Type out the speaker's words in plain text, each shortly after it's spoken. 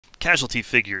Casualty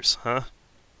figures, huh?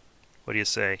 What do you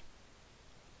say?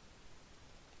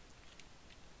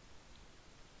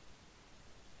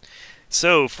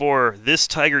 So for this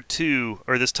Tiger 2,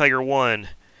 or this Tiger 1,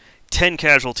 10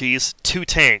 casualties, 2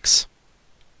 tanks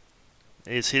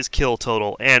is his kill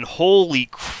total. And holy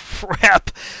crap,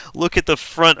 look at the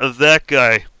front of that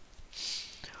guy.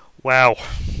 Wow.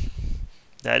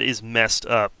 That is messed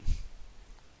up.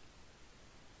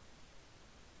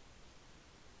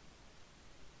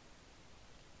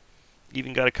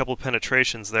 Even got a couple of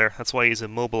penetrations there. That's why he's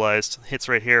immobilized. Hits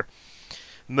right here.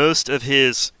 Most of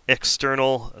his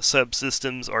external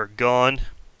subsystems are gone.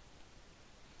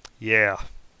 Yeah.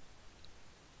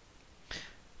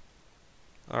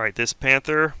 Alright, this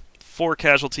Panther, 4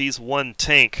 casualties, 1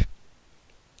 tank.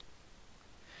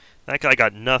 That guy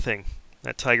got nothing.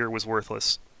 That Tiger was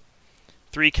worthless.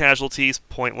 3 casualties,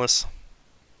 pointless.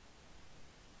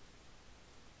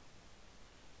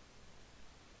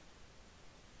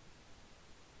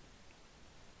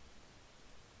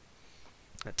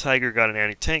 That Tiger got an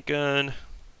anti-tank gun.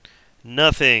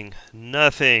 Nothing.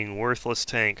 Nothing. Worthless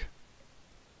tank.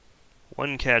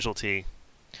 1 casualty.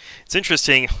 It's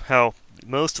interesting how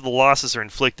most of the losses are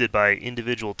inflicted by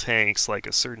individual tanks, like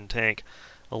a certain tank.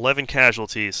 11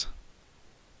 casualties.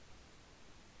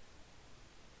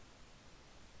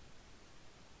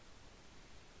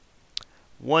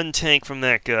 One tank from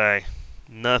that guy.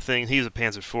 Nothing. He was a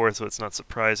Panzer IV, so it's not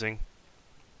surprising.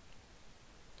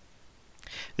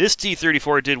 This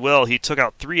T-34 did well. He took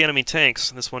out 3 enemy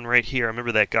tanks. This one right here. I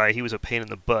remember that guy. He was a pain in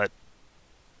the butt.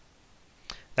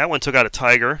 That one took out a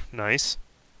Tiger. Nice.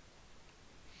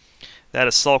 That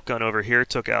assault gun over here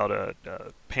took out a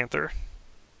Panther.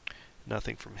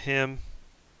 Nothing from him.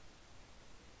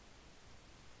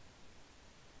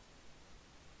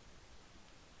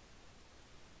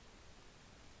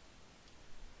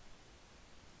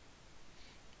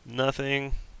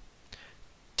 Nothing.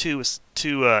 Two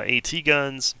AT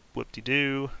guns.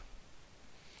 Whoop-de-doo.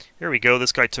 Here we go.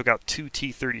 This guy took out 2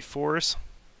 T-34s.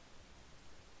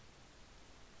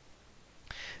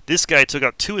 This guy took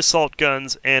out 2 assault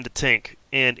guns and a tank,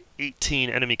 and 18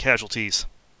 enemy casualties.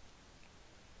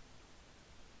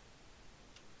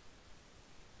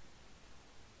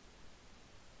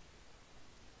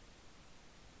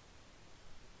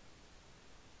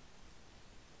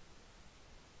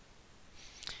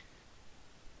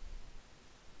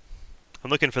 I'm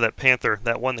looking for that Panther,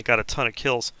 that one that got a ton of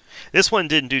kills. This one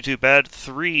didn't do too bad.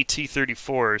 3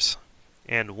 T-34s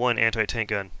and 1 anti-tank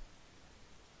gun.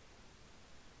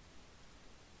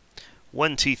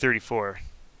 1 T-34.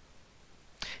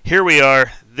 Here we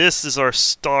are. This is our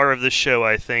star of the show,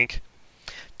 I think.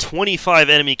 25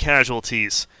 enemy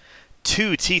casualties.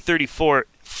 2 T-34,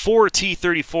 4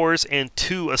 T-34s, and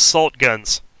 2 assault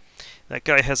guns. That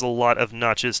guy has a lot of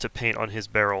notches to paint on his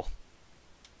barrel.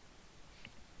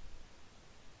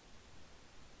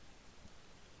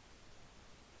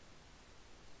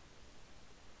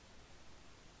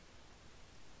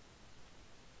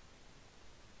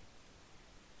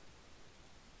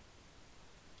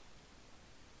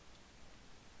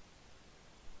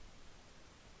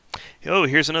 Oh,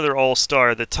 here's another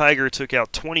all-star. The Tiger took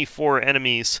out 24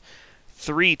 enemies,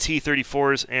 3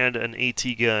 T-34s, and an AT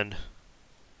gun.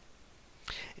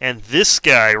 And this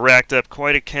guy racked up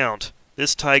quite a count.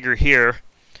 This Tiger here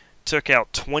took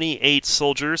out 28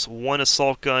 soldiers, 1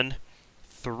 assault gun,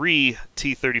 3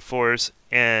 T-34s,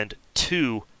 and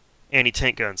 2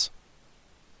 anti-tank guns.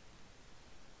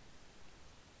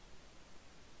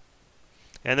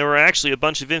 And there were actually a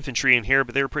bunch of infantry in here,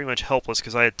 but they were pretty much helpless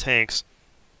because I had tanks.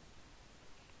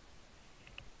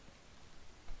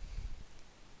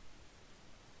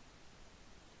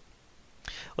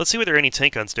 Let's see what their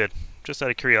anti-tank guns did, just out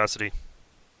of curiosity.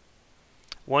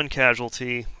 1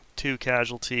 casualty, 2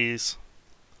 casualties,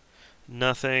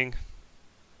 nothing,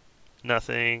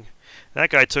 nothing.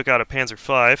 That guy took out a Panzer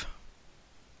V.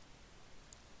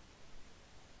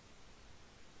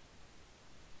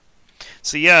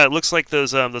 So yeah, it looks like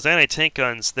those anti-tank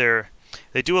guns,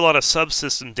 they do a lot of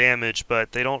subsystem damage,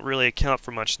 but they don't really account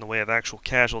for much in the way of actual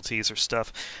casualties or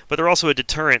stuff. But they're also a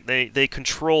deterrent. They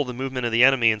control the movement of the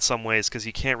enemy in some ways because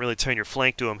you can't really turn your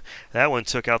flank to them. That one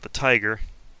took out the Tiger.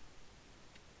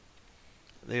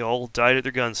 They all died at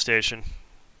their gun station.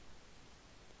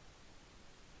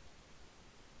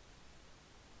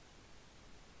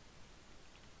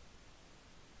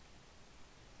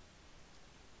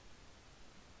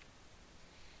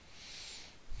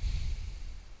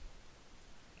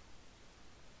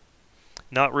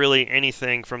 Not really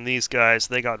anything from these guys.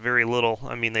 They got very little.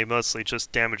 I mean, they mostly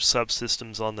just damaged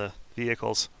subsystems on the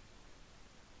vehicles.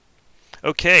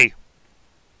 Okay.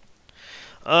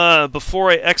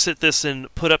 Before I exit this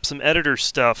and put up some editor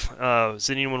stuff, does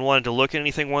anyone wanted to look at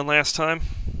anything one last time?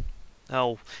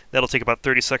 Oh, that'll take about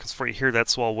 30 seconds before you hear that,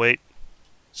 so I'll wait.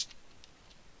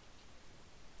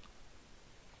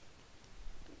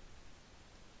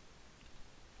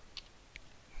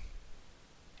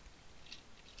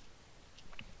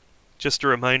 Just a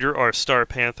reminder, our Star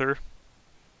Panther,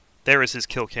 there is his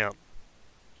kill count.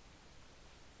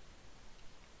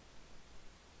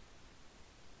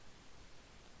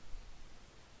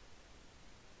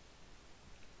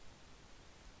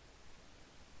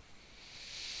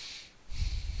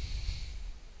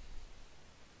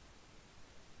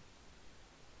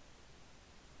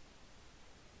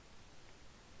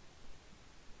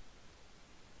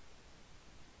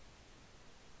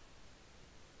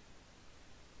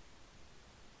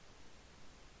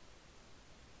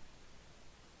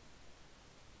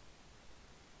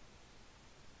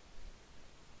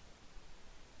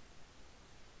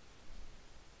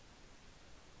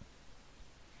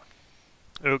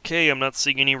 Okay, I'm not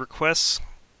seeing any requests.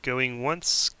 Going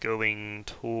once, going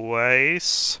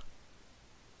twice.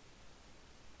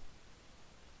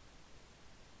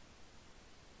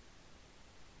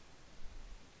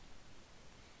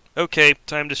 Okay,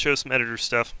 time to show some editor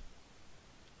stuff.